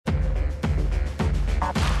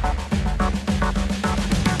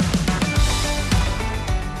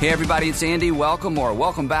Hey everybody, it's Andy.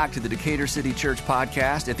 Welcome back to the Decatur City Church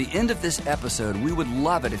podcast. At the end of this episode, we would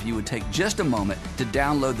love it if you would take just a moment to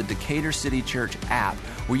download the Decatur City Church app,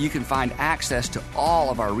 where you can find access to all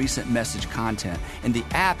of our recent message content. And the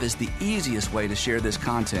app is the easiest way to share this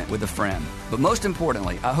content with a friend. But most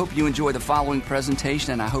importantly, I hope you enjoy the following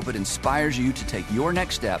presentation, and I hope it inspires you to take your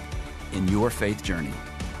next step in your faith journey.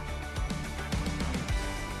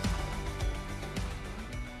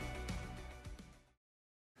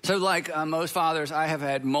 So like most fathers, I have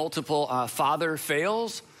had multiple father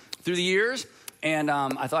fails through the years, and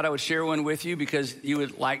I thought I would share one with you because you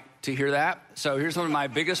would like to hear that. So here's one of my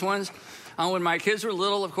biggest ones. When my kids were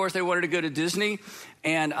little, of course, they wanted to go to Disney,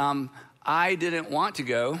 and I didn't want to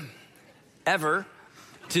go ever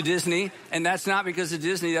to Disney, and that's not because of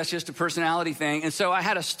Disney, that's just a personality thing. And so I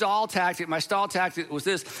had a stall tactic. My stall tactic was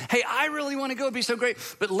this: hey, I really want to go, it'd be so great,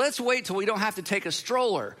 but let's wait till we don't have to take a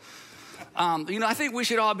stroller. I think we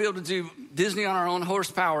should all be able to do Disney on our own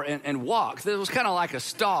horsepower and walk. It was kind of like a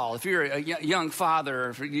stall. If you're a young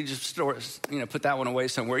father, you just put that one away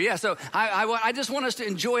somewhere. Yeah, so I just want us to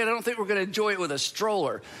enjoy it. I don't think we're going to enjoy it with a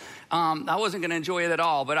stroller. I wasn't going to enjoy it at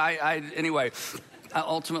all, but I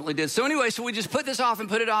ultimately did. So we just put this off and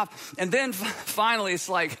put it off. And then finally it's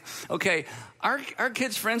like, okay, our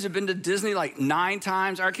kids' friends have been to Disney like 9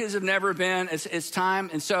 times. Our kids have never been. It's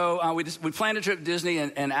time. And so we planned a trip to Disney,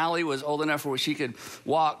 and Allie was old enough where she could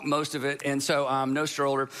walk most of it. And so no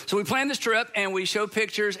stroller. So we planned this trip, and we showed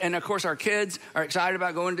pictures. And of course, our kids are excited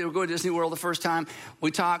about going to Disney World the first time.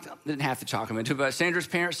 We talked, didn't have to talk them into it, but Sandra's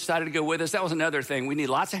parents decided to go with us. That was another thing. We need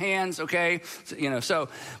lots of hands, okay? So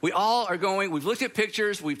we all are going. We've looked at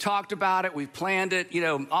pictures. We've talked about it. We've planned it.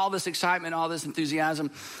 All this excitement, all this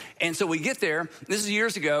enthusiasm. And so we get there, this is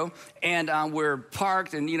years ago, and we're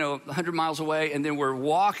parked and, 100 miles away, and then we're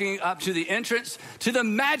walking up to the entrance to the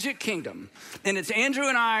Magic Kingdom. And it's Andrew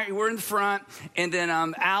and I, we're in the front, and then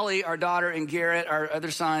Allie, our daughter, and Garrett, our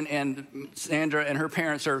other son, and Sandra and her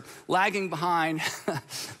parents are lagging behind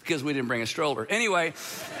because we didn't bring a stroller. Anyway,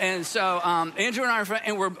 and so Andrew and I are in front,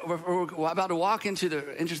 and we're about to walk into the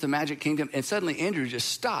entrance of the Magic Kingdom, and suddenly Andrew just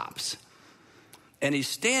stops. And he's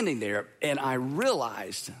standing there, and I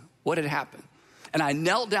realized what had happened. And I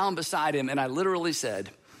knelt down beside him, and I literally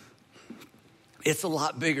said, "It's a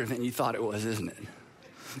lot bigger than you thought it was, isn't it?"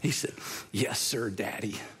 He said, "Yes, sir,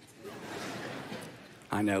 Daddy."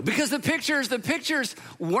 I know, because the pictures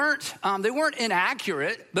weren't, they weren't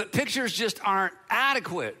inaccurate, but pictures just aren't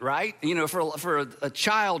adequate, right? For a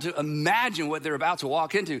child to imagine what they're about to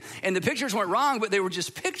walk into. And the pictures weren't wrong, but they were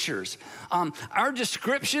just pictures. Our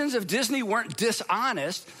descriptions of Disney weren't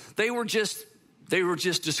dishonest. They were just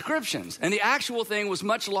descriptions. And the actual thing was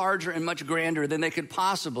much larger and much grander than they could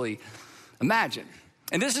possibly imagine.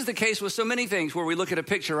 And this is the case with so many things where we look at a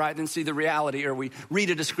picture, right, and see the reality, or we read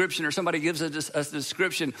a description, or somebody gives us a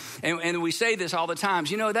description, and we say this all the time.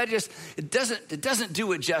 It doesn't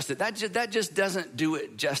do it justice. That just doesn't do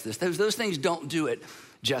it justice. Those things don't do it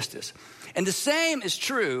justice. And the same is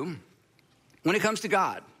true when it comes to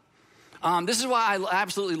God. This is why I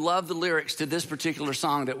absolutely love the lyrics to this particular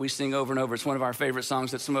song that we sing over and over. It's one of our favorite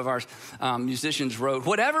songs that some of our musicians wrote.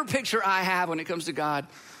 Whatever picture I have when it comes to God,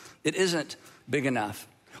 it isn't big enough.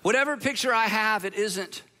 Whatever picture I have, it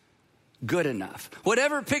isn't good enough.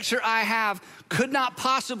 Whatever picture I have could not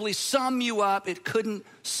possibly sum you up. It couldn't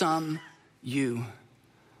sum you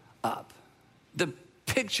up. The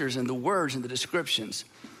pictures and the words and the descriptions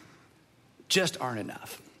just aren't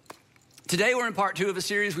enough. Today we're in part 2 of a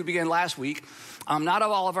series we began last week. Not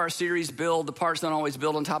all of our series the parts don't always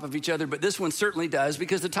build on top of each other, but this one certainly does,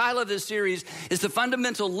 because the title of this series is The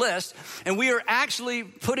Fundamental List, and we are actually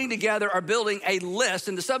building a list,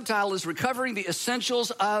 and the subtitle is Recovering the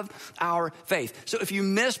Essentials of Our Faith. So if you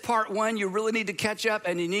missed part 1, you really need to catch up,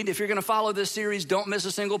 and if you're gonna follow this series, don't miss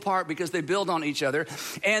a single part because they build on each other.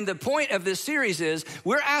 And the point of this series is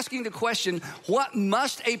we're asking the question, what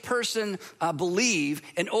must a person believe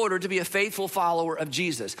in order to be a faithful follower of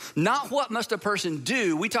Jesus? Not what must a person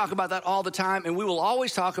do. We talk about that all the time, and we will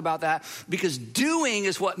always talk about that, because doing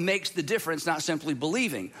is what makes the difference, not simply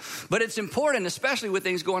believing. But it's important, especially with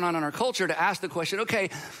things going on in our culture, to ask the question, okay,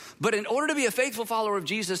 but in order to be a faithful follower of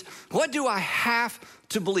Jesus, what do I have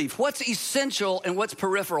to believe? What's essential and what's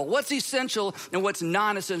peripheral? What's essential and what's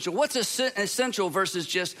non-essential? What's essential versus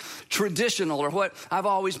just traditional, or what I've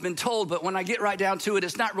always been told, but when I get right down to it,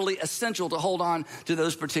 it's not really essential to hold on to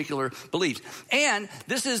those particular beliefs. And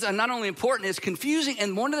this is not only important, it's confusing,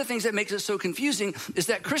 and one of the things that makes it so confusing is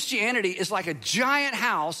that Christianity is like a giant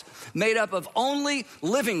house made up of only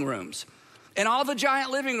living rooms. And all the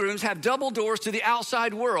giant living rooms have double doors to the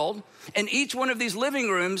outside world. And each one of these living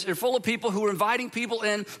rooms are full of people who are inviting people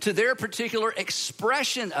in to their particular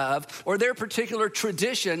expression of, or their particular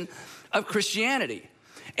tradition of Christianity.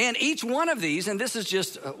 And each one of these, and this is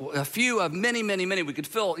just a few of many, many, many, we could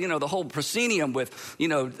fill, the whole proscenium with,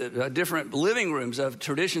 different living rooms of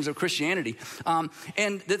traditions of Christianity.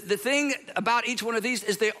 And the thing about each one of these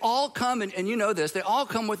is they all come, and you know this, they all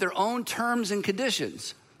come with their own terms and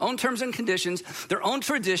conditions. Own terms and conditions, their own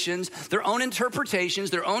traditions, their own interpretations,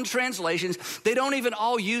 their own translations. They don't even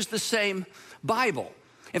all use the same Bible.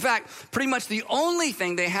 In fact, pretty much the only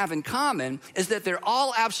thing they have in common is that they're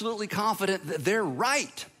all absolutely confident that they're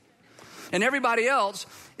right. And everybody else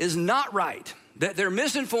is not right. That they're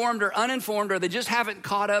misinformed or uninformed, or they just haven't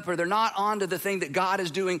caught up, or they're not on to the thing that God is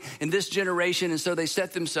doing in this generation, and so they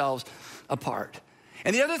set themselves apart.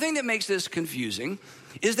 And the other thing that makes this confusing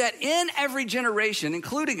is that in every generation,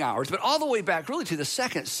 including ours, but all the way back really to the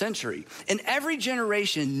 2nd century, in every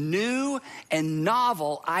generation, new and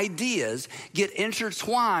novel ideas get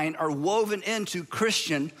intertwined or woven into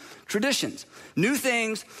Christian traditions. New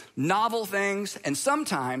things, novel things, and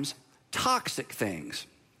sometimes toxic things,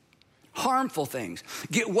 harmful things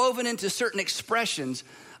get woven into certain expressions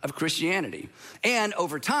of Christianity. And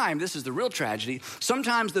over time, this is the real tragedy,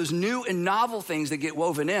 sometimes those new and novel things that get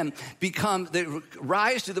woven in they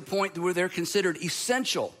rise to the point where they're considered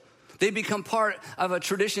essential. They become part of a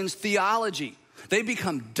tradition's theology. They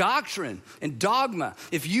become doctrine and dogma.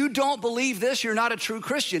 If you don't believe this, you're not a true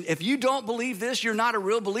Christian. If you don't believe this, you're not a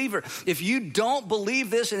real believer. If you don't believe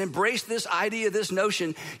this and embrace this idea, this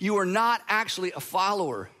notion, you are not actually a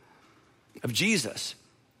follower of Jesus.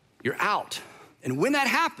 You're out. And when that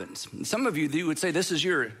happens, and some of you would say this is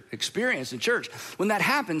your experience in church, when that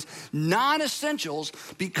happens, non-essentials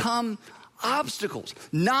become obstacles.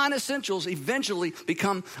 Non-essentials eventually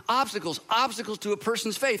become obstacles. Obstacles to a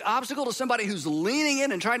person's faith. Obstacle to somebody who's leaning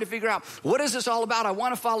in and trying to figure out, what is this all about? I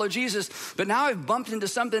want to follow Jesus, but now I've bumped into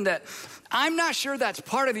something that I'm not sure that's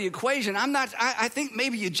part of the equation. I think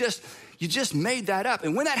maybe you just made that up.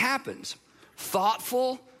 And when that happens,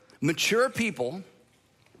 thoughtful, mature people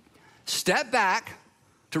step back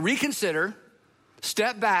to reconsider,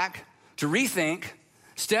 step back to rethink,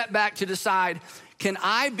 step back to decide, can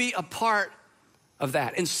I be a part of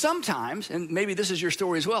that? And sometimes, and maybe this is your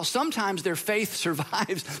story as well, sometimes their faith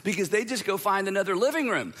survives because they just go find another living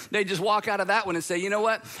room. They just walk out of that one and say, you know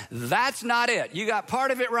what? That's not it. You got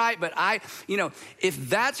part of it right, but if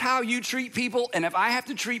that's how you treat people, and if I have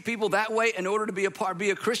to treat people that way in order to be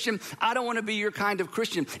a Christian, I don't want to be your kind of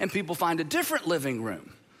Christian. And people find a different living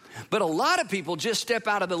room. But a lot of people just step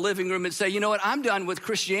out of the living room and say, you know what, I'm done with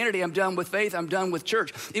Christianity, I'm done with faith, I'm done with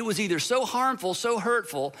church. It was either so harmful, so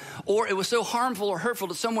hurtful, or it was so harmful or hurtful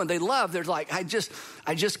to someone they love, they're like, I just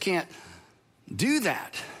can't do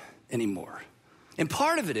that anymore. And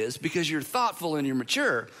part of it is because you're thoughtful and you're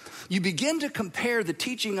mature, you begin to compare the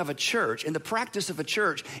teaching of a church and the practice of a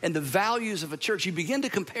church and the values of a church. You begin to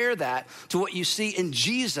compare that to what you see in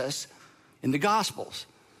Jesus in the Gospels.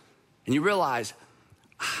 And you realize,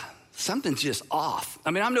 something's just off.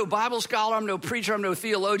 I mean, I'm no Bible scholar, I'm no preacher, I'm no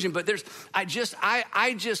theologian, but I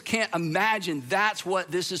just can't imagine that's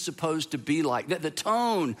what this is supposed to be like. That the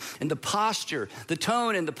tone and the posture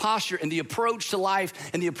and the approach to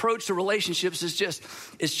life and the approach to relationships is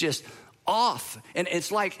just off. And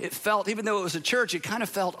it's like it felt, even though it was a church, it kind of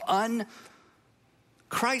felt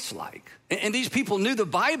Christ-like. And these people knew the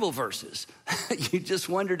Bible verses. You just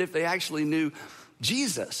wondered if they actually knew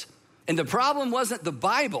Jesus. And the problem wasn't the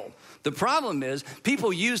Bible. The problem is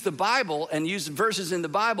people use the Bible and use verses in the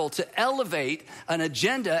Bible to elevate an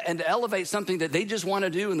agenda and to elevate something that they just want to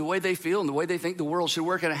do and the way they feel and the way they think the world should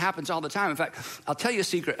work. And it happens all the time. In fact, I'll tell you a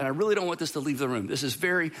secret, and I really don't want this to leave the room.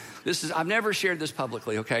 I've never shared this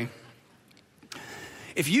publicly, okay?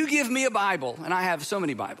 If you give me a Bible, and I have so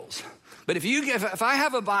many Bibles, but if I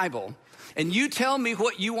have a Bible and you tell me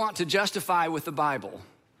what you want to justify with the Bible,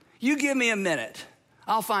 you give me a minute,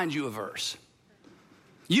 I'll find you a verse.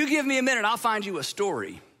 You give me a minute, I'll find you a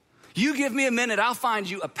story. You give me a minute, I'll find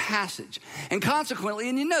you a passage. And consequently,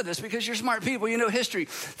 and you know this because you're smart people, you know history.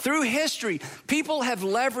 Through history, people have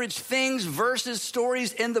leveraged things, verses,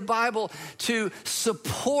 stories in the Bible to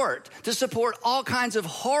support all kinds of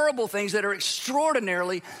horrible things that are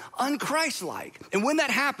extraordinarily un-Christ-like. And when that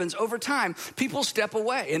happens over time, people step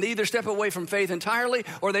away. And they either step away from faith entirely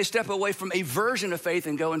or they step away from a version of faith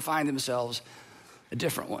and go and find themselves a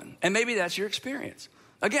different one. And maybe that's your experience.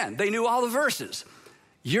 Again, they knew all the verses.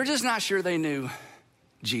 You're just not sure they knew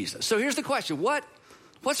Jesus. So here's the question.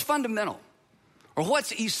 What's fundamental or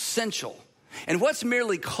what's essential And what's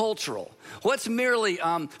merely cultural? What's merely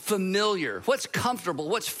familiar? What's comfortable?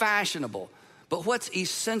 What's fashionable? But what's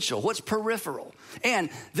essential? What's peripheral? And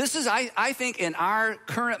this is, I think, in our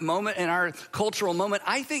current moment, in our cultural moment,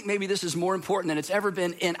 I think maybe this is more important than it's ever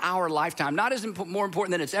been in our lifetime. Not as more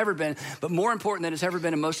important than it's ever been, but more important than it's ever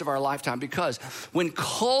been in most of our lifetime. Because when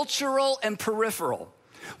cultural and peripheral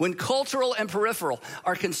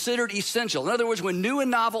are considered essential. In other words, when new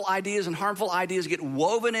and novel ideas and harmful ideas get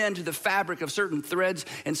woven into the fabric of certain threads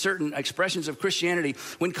and certain expressions of Christianity,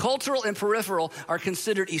 when cultural and peripheral are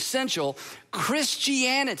considered essential,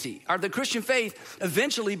 Christianity, or the Christian faith,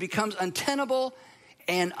 eventually becomes untenable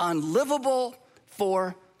and unlivable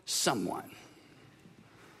for someone.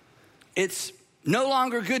 It's no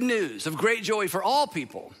longer good news of great joy for all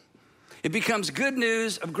people. It becomes good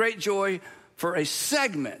news of great joy for a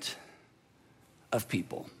segment of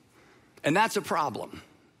people. And that's a problem.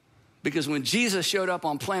 Because when Jesus showed up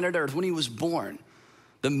on planet Earth, when he was born,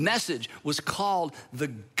 the message was called the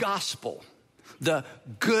gospel, the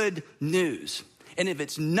good news. And if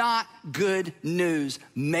it's not good news,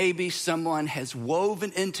 maybe someone has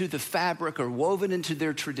woven into the fabric or woven into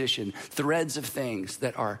their tradition threads of things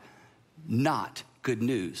that are not good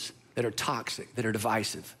news, that are toxic, that are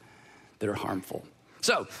divisive, that are harmful.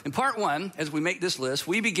 So in part one, as we make this list,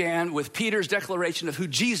 we began with Peter's declaration of who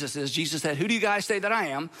Jesus is. Jesus said, "Who do you guys say that I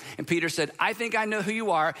am?" And Peter said, "I think I know who you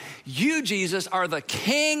are. You, Jesus, are the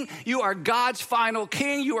king. You are God's final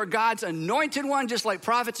king. You are God's anointed one, just like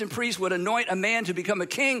prophets and priests would anoint a man to become a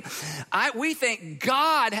king. We think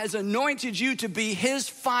God has anointed you to be his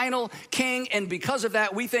final king. And because of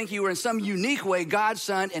that, we think you are in some unique way God's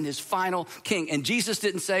son and his final king." And Jesus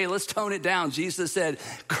didn't say, let's tone it down. Jesus said,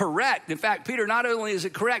 correct. In fact, Peter, not only is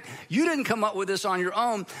it correct, you didn't come up with this on your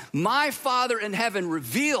own. My Father in heaven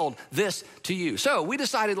revealed this to you. So we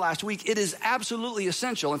decided last week it is absolutely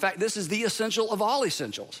essential. In fact, this is the essential of all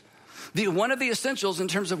essentials. One of the essentials in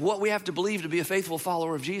terms of what we have to believe to be a faithful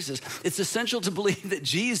follower of Jesus, it's essential to believe that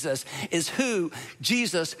Jesus is who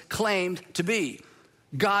Jesus claimed to be,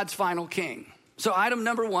 God's final king. So item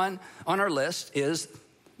number one on our list is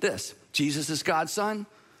this: Jesus is God's son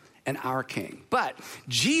and our king. But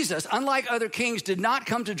Jesus, unlike other kings, did not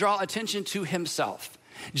come to draw attention to himself.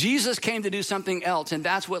 Jesus came to do something else, and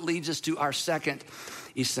that's what leads us to our second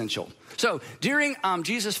essential. So during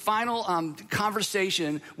Jesus' final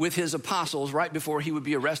conversation with his apostles right before he would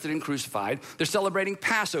be arrested and crucified, they're celebrating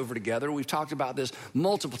Passover together. We've talked about this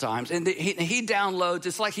multiple times. And he downloads,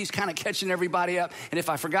 it's like he's kind of catching everybody up. And if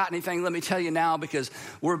I forgot anything, let me tell you now, because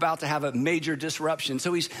we're about to have a major disruption.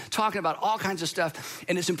 So he's talking about all kinds of stuff.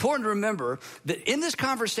 And it's important to remember that in this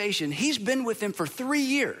conversation, he's been with them for 3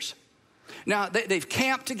 years. Now, they've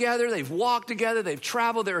camped together, they've walked together, they've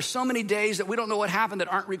traveled. There are so many days that we don't know what happened that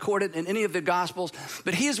aren't recorded in any of the Gospels.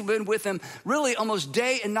 But he has been with them really almost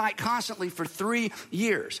day and night constantly for 3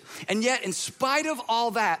 years. And yet, in spite of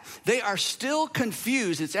all that, they are still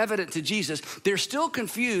confused. It's evident to Jesus. They're still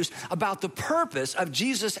confused about the purpose of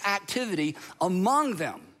Jesus' activity among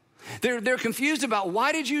them. They're confused about,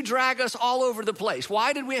 why did you drag us all over the place?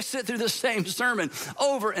 Why did we sit through the same sermon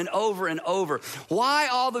over and over and over? Why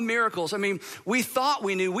all the miracles? I mean, we thought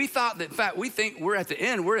we knew. We thought that, in fact, we think we're at the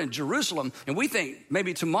end. We're in Jerusalem, and we think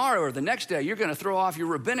maybe tomorrow or the next day you're going to throw off your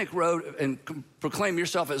rabbinic robe and proclaim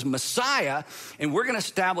yourself as Messiah, and we're going to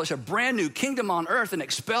establish a brand new kingdom on earth and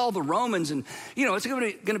expel the Romans. And, you know, it's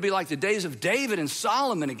going to be like the days of David and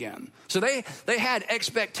Solomon again. So they had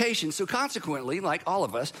expectations. So consequently, like all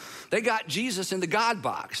of us, they got Jesus in the God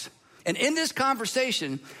box. And in this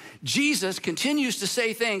conversation, Jesus continues to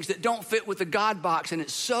say things that don't fit with the God box, and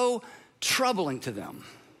it's so troubling to them.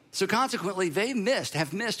 So consequently,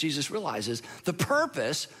 have missed, Jesus realizes, the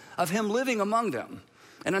purpose of him living among them.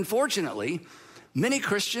 And unfortunately, many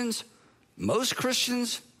Christians, most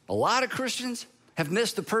Christians, a lot of Christians have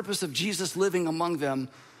missed the purpose of Jesus living among them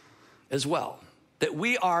as well. That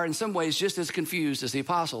we are in some ways just as confused as the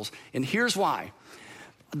apostles. And here's why.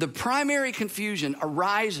 The primary confusion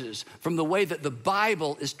arises from the way that the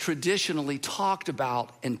Bible is traditionally talked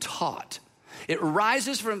about and taught. It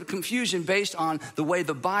arises from the confusion based on the way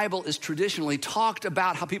the Bible is traditionally talked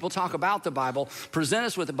about, how people talk about the Bible, present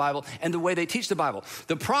us with the Bible, and the way they teach the Bible.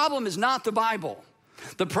 The problem is not the Bible.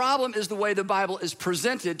 The problem is the way the Bible is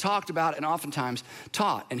presented, talked about, and oftentimes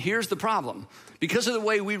taught. And here's the problem. Because of the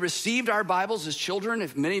way we received our Bibles as children,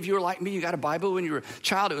 if many of you are like me, you got a Bible when you were a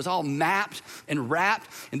child, it was all mapped and wrapped,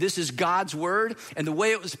 and this is God's word. And the way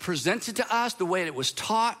it was presented to us, the way it was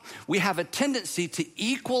taught, we have a tendency to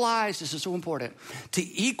equalize, this is so important, to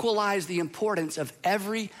equalize the importance of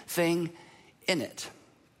everything in it.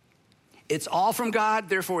 It's all from God,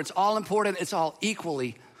 therefore it's all important, it's all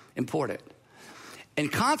equally important.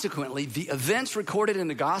 And consequently, the events recorded in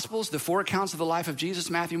the Gospels, the 4 accounts of the life of Jesus,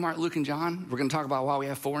 Matthew, Mark, Luke, and John, we're going to talk about why we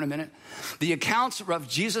have 4 in a minute. The accounts of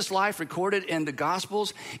Jesus' life recorded in the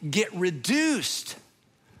Gospels get reduced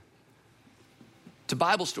to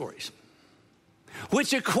Bible stories,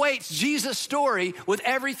 which equates Jesus' story with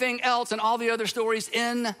everything else and all the other stories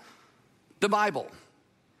in the Bible.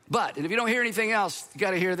 But, and if you don't hear anything else, you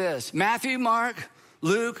got to hear this. Matthew, Mark,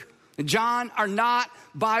 Luke, and John are not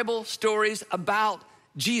Bible stories about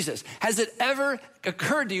Jesus. Has it ever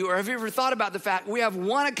occurred to you, or have you ever thought about the fact we have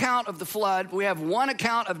one account of the flood, we have one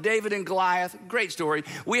account of David and Goliath, great story.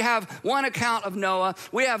 We have one account of Noah.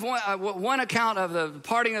 We have one account of the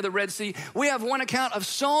parting of the Red Sea. We have one account of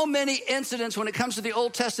so many incidents when it comes to the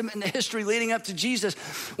Old Testament and the history leading up to Jesus.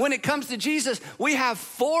 When it comes to Jesus, we have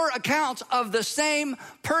 4 accounts of the same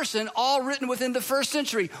person, all written within the first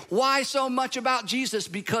century. Why so much about Jesus?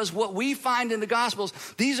 Because what we find in the Gospels,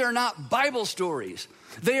 these are not Bible stories.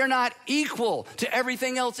 They are not equal to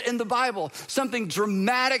everything else in the Bible. Something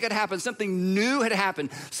dramatic had happened. Something new had happened.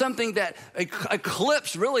 Something that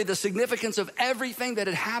eclipsed really the significance of everything that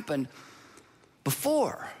had happened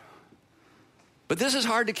before. But this is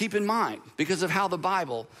hard to keep in mind because of how the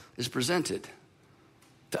Bible is presented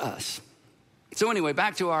to us. So anyway,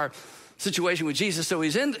 back to our situation with Jesus. So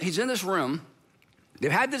he's in this room.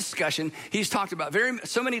 They've had the discussion. He's talked about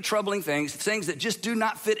so many troubling things that just do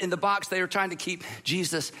not fit in the box they are trying to keep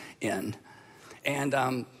Jesus in. And,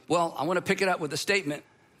 I want to pick it up with a statement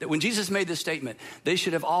that when Jesus made this statement, they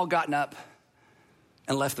should have all gotten up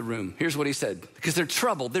and left the room. Here's what he said, because they're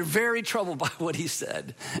troubled. They're very troubled by what he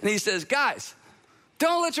said. And he says, guys,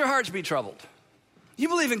 don't let your hearts be troubled. You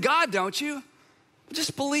believe in God, don't you?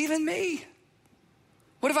 Just believe in me.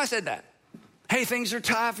 What if I said that? Hey, things are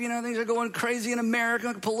tough, things are going crazy in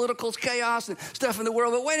America, political chaos and stuff in the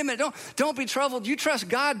world. But wait a minute, don't be troubled. You trust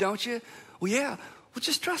God, don't you? Well, yeah. Well,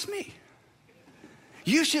 just trust me.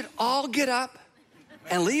 You should all get up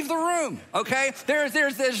and leave the room, okay?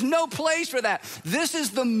 There's no place for that. This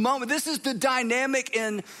is the moment. This is the dynamic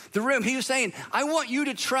in the room. He was saying, I want you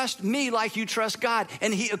to trust me like you trust God.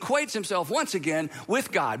 And he equates himself once again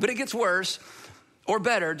with God. But it gets worse or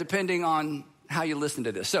better depending on how you listen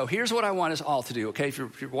to this. So here's what I want us all to do, okay? If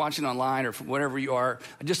you're watching online or whatever you are,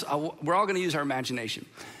 we're all going to use our imagination.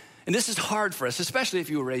 And this is hard for us, especially if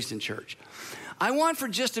you were raised in church. I want for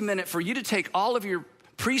just a minute for you to take all of your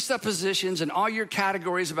presuppositions and all your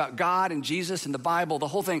categories about God and Jesus and the Bible, the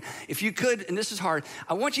whole thing. If you could, and this is hard,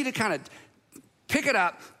 I want you to kind of pick it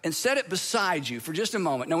up and set it beside you for just a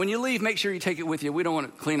moment. Now, when you leave, make sure you take it with you. We don't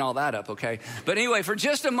want to clean all that up, okay? But anyway, for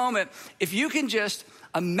just a moment, if you can just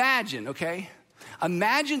imagine, okay?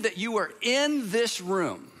 Imagine that you are in this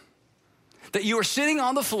room, that you are sitting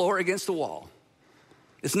on the floor against the wall.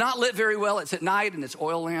 It's not lit very well. It's at night and it's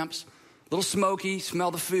oil lamps, a little smoky,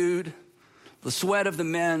 smell the food, the sweat of the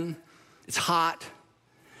men. It's hot.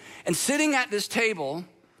 And sitting at this table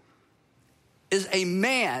is a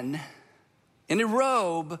man in a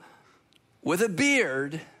robe with a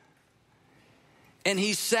beard, and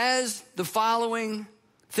he says the following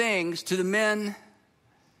things to the men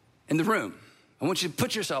in the room. I want you to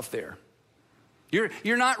put yourself there.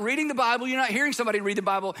 You're not reading the Bible. You're not hearing somebody read the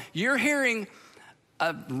Bible. You're hearing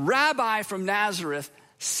a rabbi from Nazareth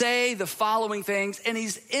say the following things, and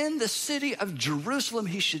he's in the city of Jerusalem.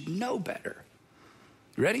 He should know better.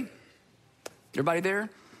 You ready? Everybody there?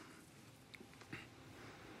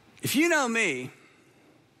 If you know me,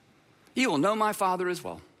 you will know my Father as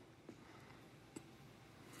well.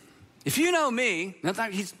 If you know me,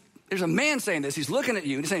 there's a man saying this. He's looking at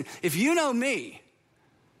you and he's saying, if you know me,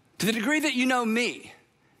 to the degree that you know me,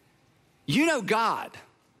 you know God.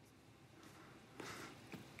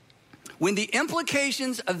 When the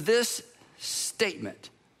implications of this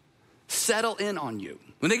statement settle in on you,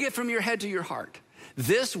 when they get from your head to your heart,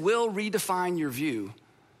 this will redefine your view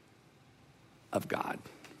of God.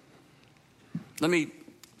 Let me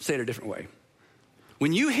say it a different way.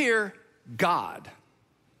 When you hear God,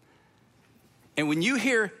 and when you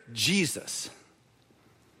hear Jesus,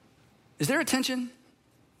 is there a tension?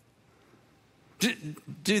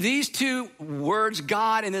 Do these two words,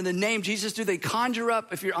 God and then the name Jesus, do they conjure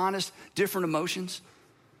up, if you're honest, different emotions?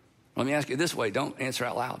 Let me ask you this way, don't answer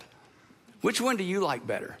out loud. Which one do you like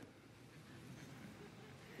better?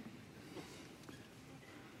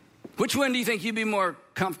 Which one do you think you'd be more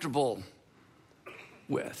comfortable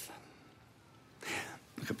with?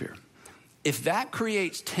 Look up here. If that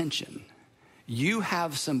creates tension, you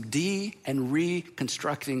have some and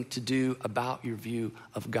reconstructing to do about your view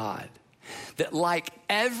of God. That like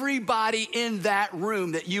everybody in that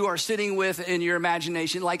room that you are sitting with in your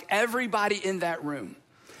imagination, like everybody in that room,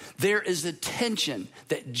 there is a tension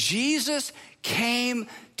that Jesus came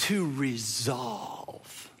to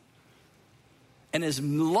resolve. And as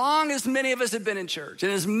long as many of us have been in church,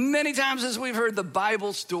 and as many times as we've heard the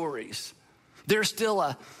Bible stories, there's still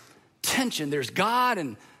a tension. There's God,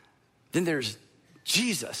 and then there's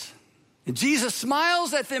Jesus. And Jesus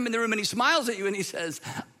smiles at them in the room, and he smiles at you, and he says,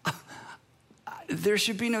 there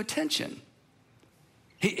should be no tension.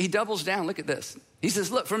 He doubles down. Look at this. He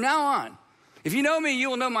says, look, from now on, if you know me, you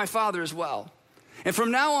will know my Father as well. And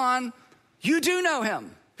from now on, you do know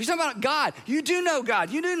him. He's talking about God. You do know God.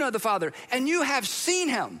 You do know the Father. And you have seen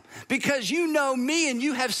him because you know me and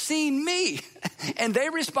you have seen me. And they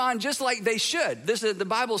respond just like they should. The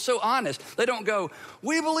Bible's so honest. They don't go,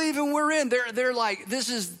 we believe and we're in. They're like, this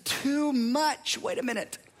is too much. Wait a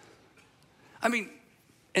minute. I mean,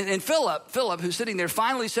 and Philip, who's sitting there,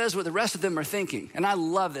 finally says what the rest of them are thinking. And I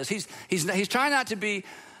love this. He's trying not to be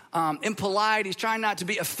impolite. He's trying not to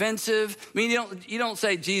be offensive. I mean, you don't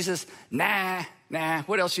say, Jesus, nah,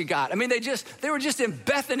 what else you got? I mean, they were just in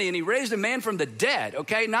Bethany, and he raised a man from the dead,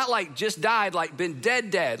 okay? Not like just died, like been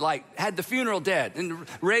dead, like had the funeral dead and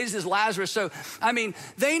raised his Lazarus. So, I mean,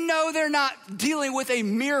 they know they're not dealing with a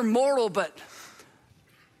mere mortal, but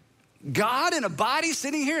God in a body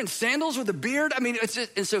sitting here in sandals with a beard. I mean,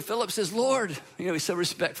 and so Philip says, Lord, he's so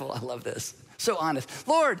respectful. I love this. So honest.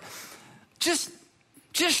 Lord, just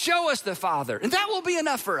show us the Father, and that will be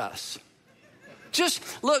enough for us.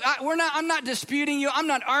 Just look, I'm not disputing you. I'm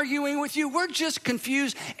not arguing with you. We're just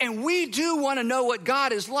confused, and we do want to know what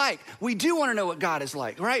God is like. We do want to know what God is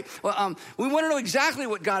like, right? Well, we want to know exactly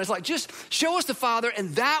what God is like. Just show us the Father, and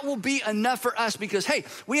that will be enough for us because, hey,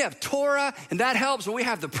 we have Torah, and that helps. We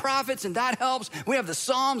have the prophets, and that helps. We have the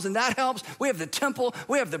Psalms, and that helps. We have the temple.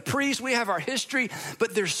 We have the priests. We have our history.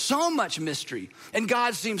 But there's so much mystery, and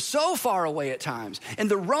God seems so far away at times.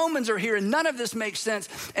 And the Romans are here, and none of this makes sense.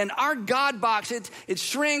 And our God box, it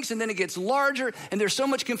shrinks and then it gets larger and there's so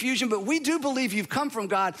much confusion, but we do believe you've come from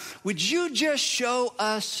God. Would you just show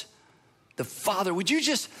us the Father? Would you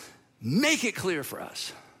just make it clear for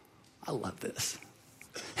us? I love this.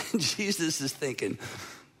 Jesus is thinking,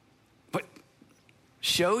 but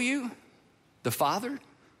show you the Father?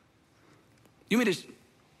 You mean to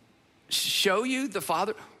show you the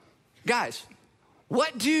Father? Guys,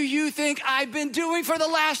 what do you think I've been doing for the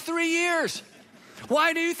last 3 years?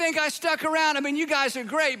 Why do you think I stuck around? I mean, you guys are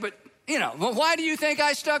great, but why do you think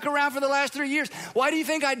I stuck around for the last 3 years? Why do you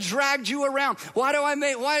think I dragged you around? Why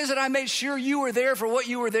is it I made sure you were there for what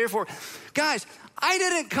you were there for? Guys, I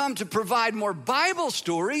didn't come to provide more Bible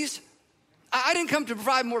stories. I didn't come to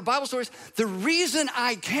provide more Bible stories. The reason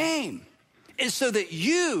I came is so that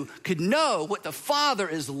you could know what the Father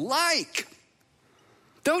is like.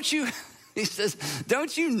 Don't you, he says,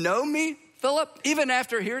 don't you know me, Philip? Even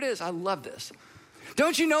after, here it is, I love this.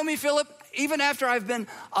 Don't you know me, Philip? Even after I've been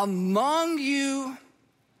among you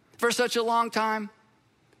for such a long time.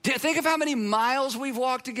 Think of how many miles we've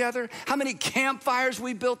walked together, how many campfires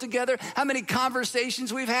we built together, how many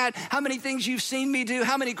conversations we've had, how many things you've seen me do,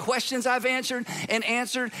 how many questions I've answered, how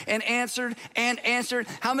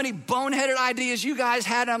many boneheaded ideas you guys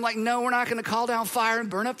had. And I'm like, no, we're not going to call down fire and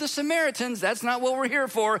burn up the Samaritans. That's not what we're here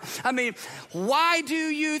for. I mean, why do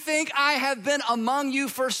you think I have been among you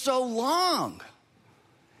for so long?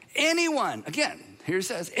 Anyone, again, here it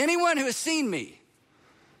says, anyone who has seen me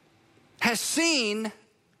has seen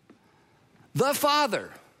the Father.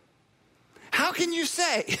 How can you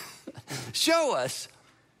say, show us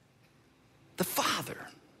the Father?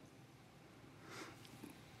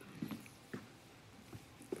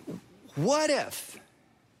 What if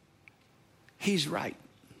he's right?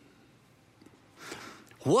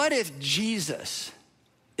 What if Jesus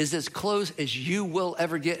is as close as you will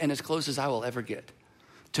ever get and as close as I will ever get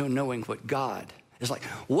to knowing what God is like?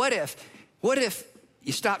 What if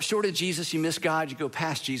you stop short of Jesus, you miss God, you go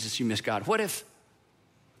past Jesus, you miss God? What if,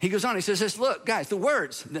 he goes on, he says this, look, guys, the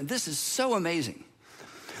words, this is so amazing.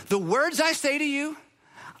 The words I say to you,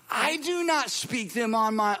 I do not speak them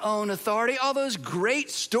on my own authority. All those great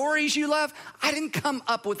stories you love, I didn't come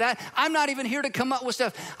up with that. I'm not even here to come up with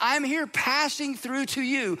stuff. I'm here passing through to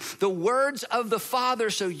you the words of the Father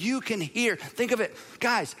so you can hear. Think of it,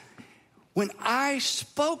 guys. When I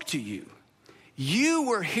spoke to you, you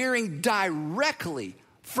were hearing directly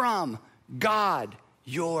from God,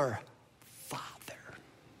 your Father.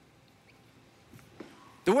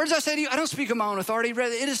 The words I say to you, I don't speak of my own authority.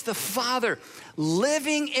 Rather, it is the Father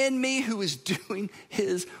living in me who is doing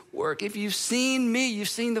his work. If you've seen me, you've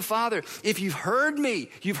seen the Father. If you've heard me,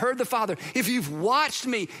 you've heard the Father. If you've watched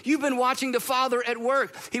me, you've been watching the Father at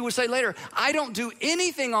work. He would say later, I don't do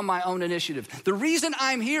anything on my own initiative. The reason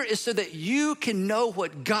I'm here is so that you can know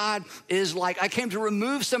what God is like. I came to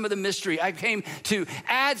remove some of the mystery. I came to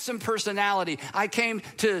add some personality. I came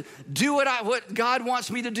to do what God wants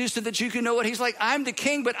me to do so that you can know what he's like. I'm the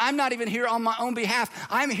king, but I'm not even here on my own behalf.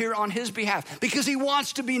 I'm here on his behalf because he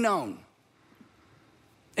wants to be known.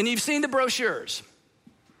 And you've seen the brochures,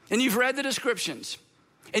 and you've read the descriptions,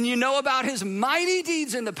 and you know about his mighty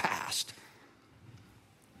deeds in the past.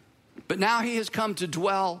 But now he has come to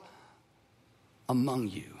dwell among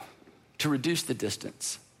you, to reduce the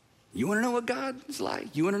distance. You want to know what God is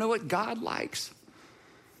like? You want to know what God likes?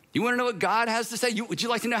 You want to know what God has to say? Would you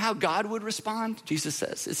like to know how God would respond? Jesus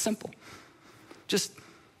says, it's simple. Just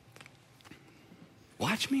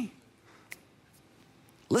watch me.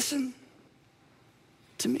 Listen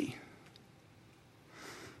to me.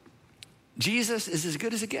 Jesus is as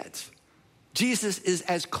good as it gets. Jesus is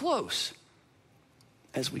as close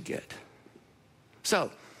as we get.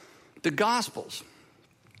 So, the Gospels,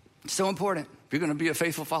 so important. If you're going to be a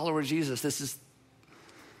faithful follower of Jesus, this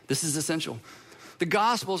is essential. The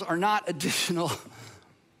Gospels are not additional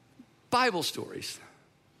Bible stories.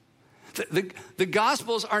 The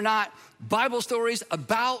Gospels are not Bible stories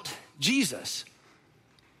about Jesus.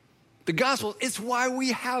 The Gospel, it's why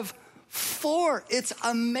we have 4. It's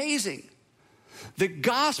amazing. The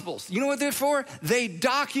Gospels, you know what they're for? They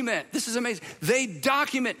document, this is amazing, they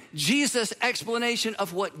document Jesus' explanation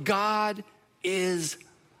of what God is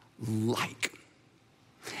like.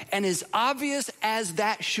 And as obvious as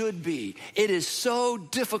that should be, it is so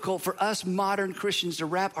difficult for us modern Christians to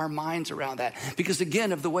wrap our minds around that because,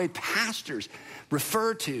 again, of the way pastors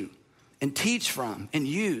refer to and teach from and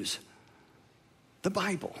use the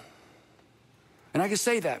Bible. And I can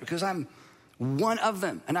say that because I'm one of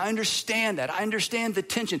them, and I understand that. I understand the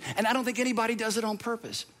tension, and I don't think anybody does it on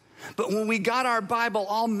purpose. But when we got our Bible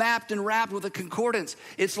all mapped and wrapped with a concordance,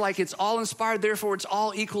 it's like it's all inspired, therefore it's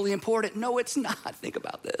all equally important. No, it's not. Think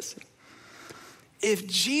about this. If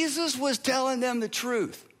Jesus was telling them the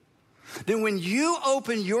truth, then when you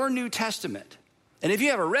open your New Testament, and if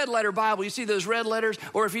you have a red letter Bible, you see those red letters,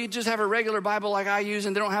 or if you just have a regular Bible like I use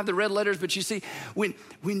and they don't have the red letters, but you see, when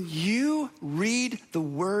you read the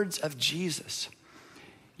words of Jesus,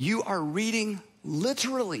 you are reading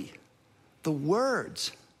literally the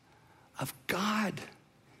words of God,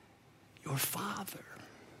 your Father.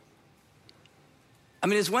 I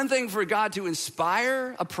mean, it's one thing for God to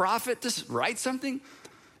inspire a prophet to write something,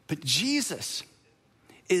 but Jesus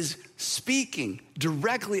is speaking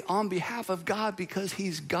directly on behalf of God because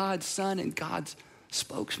he's God's son and God's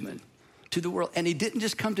spokesman to the world. And he didn't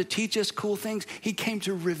just come to teach us cool things. He came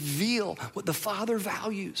to reveal what the Father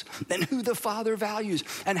values and who the Father values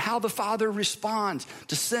and how the Father responds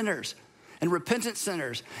to sinners and repentant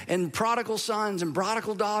sinners and prodigal sons and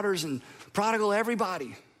prodigal daughters and prodigal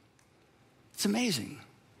everybody. It's amazing.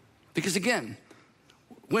 Because again,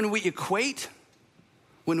 when we equate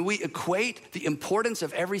the importance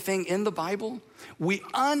of everything in the Bible, we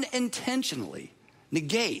unintentionally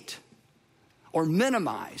negate or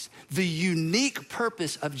minimize the unique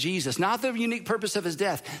purpose of Jesus. Not the unique purpose of his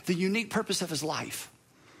death, the unique purpose of his life.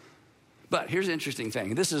 But here's the interesting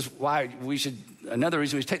thing. This is why another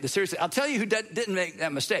reason we should take this seriously. I'll tell you who didn't make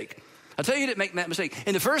that mistake. I'll tell you who didn't make that mistake.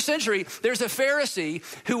 In the first century, there's a Pharisee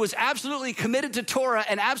who was absolutely committed to Torah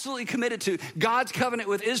and absolutely committed to God's covenant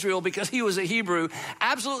with Israel because he was a Hebrew,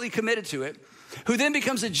 absolutely committed to it, who then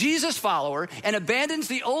becomes a Jesus follower and abandons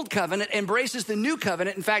the old covenant, embraces the new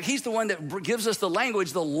covenant. In fact, he's the one that gives us the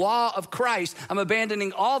language, the law of Christ. I'm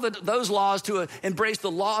abandoning all those laws to embrace the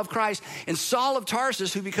law of Christ. And Saul of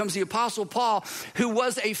Tarsus, who becomes the Apostle Paul, who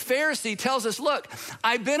was a Pharisee, tells us, look,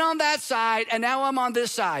 I've been on that side and now I'm on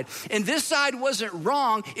this side. And this side wasn't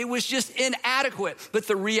wrong, it was just inadequate. But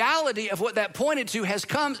the reality of what that pointed to has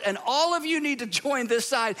come, and all of you need to join this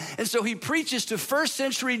side. And so he preaches to first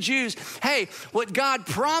century Jews, hey, what God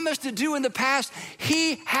promised to do in the past,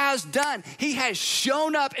 he has done. He has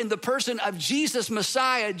shown up in the person of Jesus,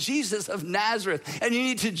 Messiah, Jesus of Nazareth. And you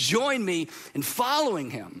need to join me in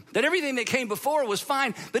following him. That everything that came before was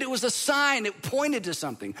fine, but it was a sign that pointed to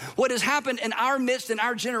something. What has happened in our midst, in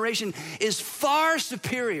our generation, is far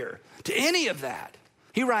superior to any of that.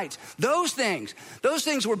 He writes, those things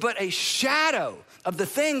were but a shadow of the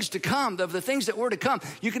things to come, of the things that were to come.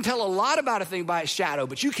 You can tell a lot about a thing by a shadow,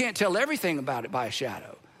 but you can't tell everything about it by a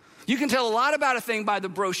shadow. You can tell a lot about a thing by the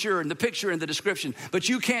brochure and the picture and the description, but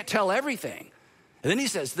you can't tell everything. And then he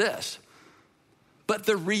says this, but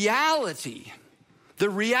the reality,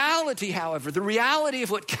 however, the reality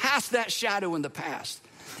of what cast that shadow in the past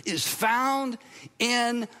is found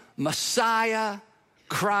in Messiah,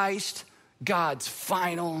 Christ, God's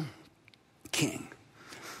final King.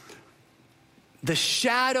 The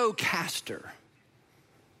Shadowcaster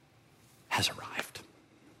has arrived.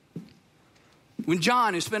 When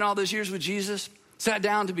John, who spent all those years with Jesus, sat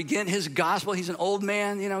down to begin his gospel, he's an old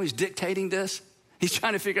man, he's dictating this. He's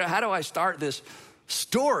trying to figure out, how do I start this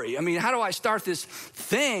story? I mean, how do I start this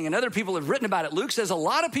thing? And other people have written about it. Luke says a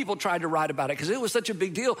lot of people tried to write about it because it was such a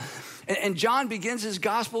big deal. And John begins his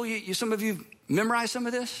gospel. Some of you memorize some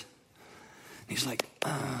of this? He's like,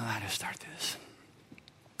 how to start this?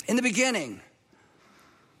 In the beginning,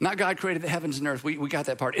 not God created the heavens and earth. We got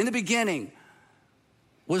that part. In the beginning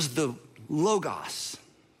was the Logos,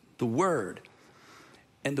 the Word.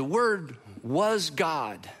 And the Word was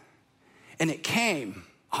God. And it came.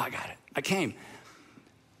 Oh, I got it. I came.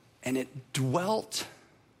 And it dwelt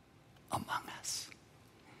among us.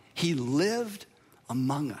 He lived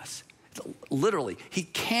among us. Literally, he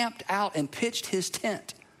camped out and pitched his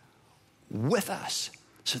tent with us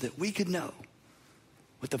so that we could know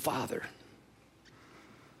what the Father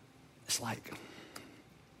is like.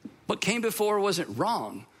 What came before wasn't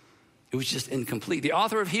wrong. It was just incomplete. The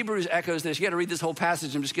author of Hebrews echoes this. You got to read this whole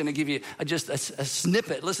passage. I'm just going to give you just a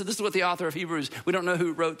snippet. Listen, this is what the author of Hebrews, we don't know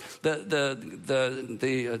who wrote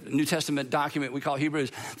the New Testament document we call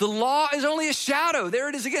Hebrews. The law is only a shadow. There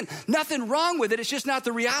it is again. Nothing wrong with it. It's just not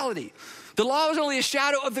the reality. The law is only a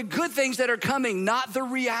shadow of the good things that are coming, not the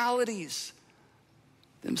realities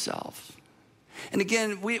themselves. And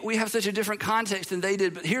again, we have such a different context than they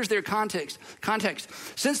did, but here's their context.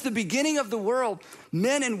 Since the beginning of the world,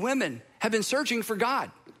 men and women have been searching for God.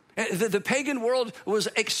 The pagan world was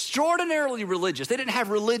extraordinarily religious. They didn't have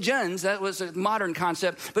religions. That was a modern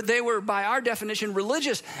concept, but they were, by our definition,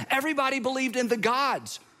 religious. Everybody believed in the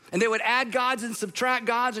gods. And they would add gods and subtract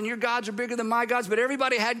gods, and your gods are bigger than my gods, but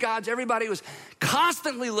everybody had gods. Everybody was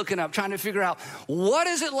constantly looking up, trying to figure out, what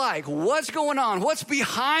is it like? What's going on? What's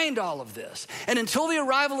behind all of this? And until the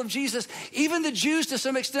arrival of Jesus, even the Jews, to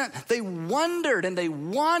some extent, they wondered and they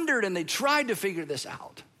wandered and they tried to figure this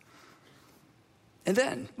out. And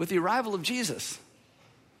then, with the arrival of Jesus,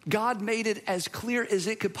 God made it as clear as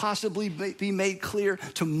it could possibly be made clear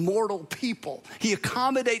to mortal people. He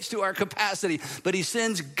accommodates to our capacity, but he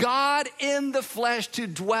sends God in the flesh to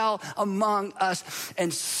dwell among us.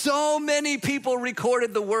 And so many people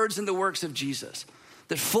recorded the words and the works of Jesus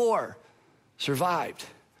that 4 survived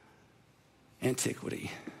antiquity.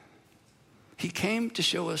 He came to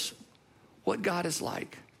show us what God is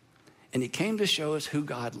like, and he came to show us who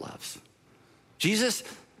God loves. Jesus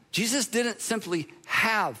didn't simply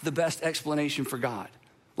have the best explanation for God,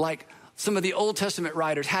 like some of the Old Testament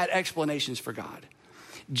writers had explanations for God.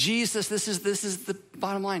 Jesus, this is the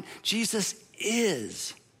bottom line. Jesus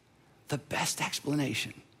is the best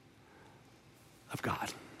explanation of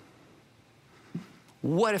God.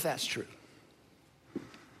 What if that's true?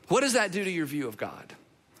 What does that do to your view of God?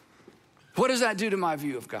 What does that do to my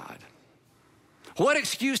view of God? What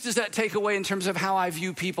excuse does that take away in terms of how I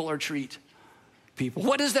view people or treat people?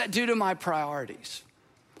 What does that do to my priorities?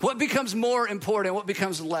 What becomes more important? What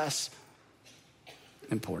becomes less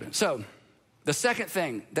important? So, the second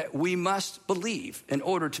thing that we must believe in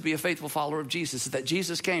order to be a faithful follower of Jesus is that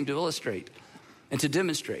Jesus came to illustrate and to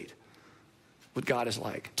demonstrate what God is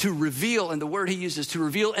like, to reveal, and the word he uses, to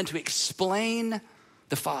reveal and to explain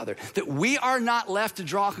the Father. That we are not left to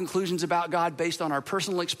draw conclusions about God based on our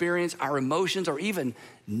personal experience, our emotions, or even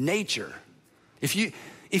nature. If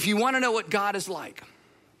you want to know what God is like,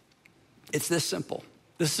 it's this simple.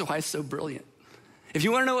 This is why it's so brilliant. If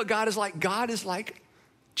you want to know what God is like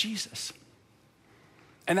Jesus.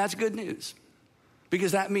 And that's good news,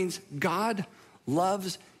 because that means God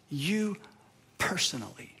loves you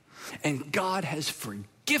personally. And God has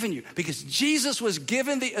forgiven you, because Jesus was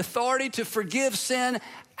given the authority to forgive sin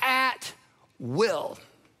at will.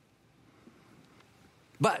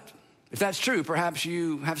 But if that's true, perhaps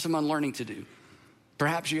you have some unlearning to do.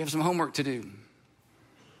 Perhaps you have some homework to do.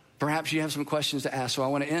 Perhaps you have some questions to ask. So I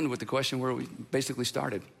want to end with the question where we basically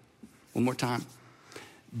started. One more time.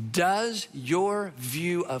 Does your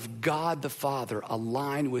view of God the Father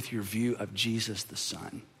align with your view of Jesus the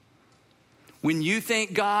Son? When you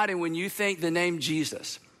think God and when you think the name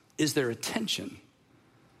Jesus, is there a tension?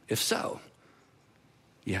 If so,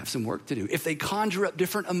 you have some work to do. If they conjure up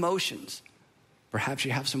different emotions, perhaps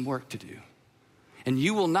you have some work to do. And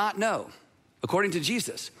you will not know, according to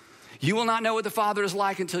Jesus, you will not know what the Father is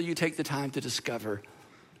like until you take the time to discover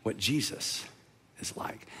what Jesus is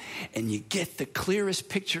like. And you get the clearest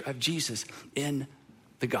picture of Jesus in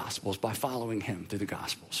the Gospels by following him through the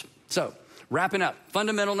Gospels. So, wrapping up,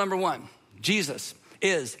 fundamental number one, Jesus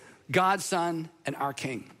is God's Son and our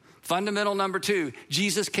King. Fundamental number two,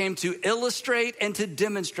 Jesus came to illustrate and to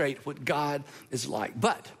demonstrate what God is like.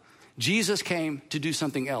 But Jesus came to do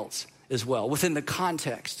something else as well within the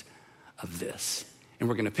context of this. And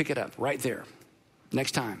we're going to pick it up right there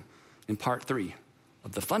next time in part 3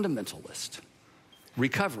 of the fundamental list,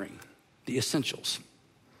 recovering the essentials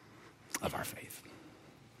of our faith.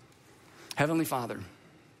 Heavenly Father,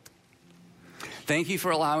 thank you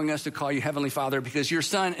for allowing us to call you Heavenly Father because your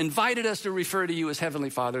Son invited us to refer to you as Heavenly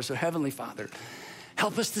Father. So Heavenly Father,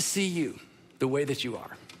 help us to see you the way that you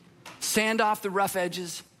are. Sand off the rough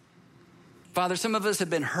edges. Father, some of us have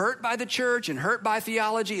been hurt by the church and hurt by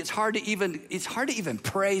theology. It's hard to even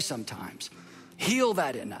pray sometimes. Heal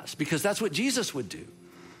that in us because that's what Jesus would do.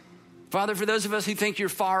 Father, for those of us who think you're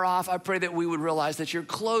far off, I pray that we would realize that you're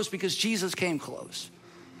close because Jesus came close.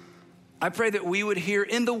 I pray that we would hear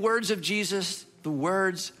in the words of Jesus, the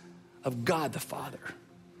words of God the Father.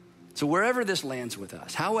 So wherever this lands with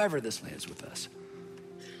us, however this lands with us,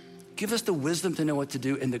 give us the wisdom to know what to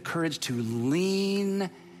do and the courage to lean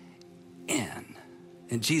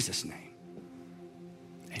in Jesus' name,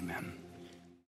 amen.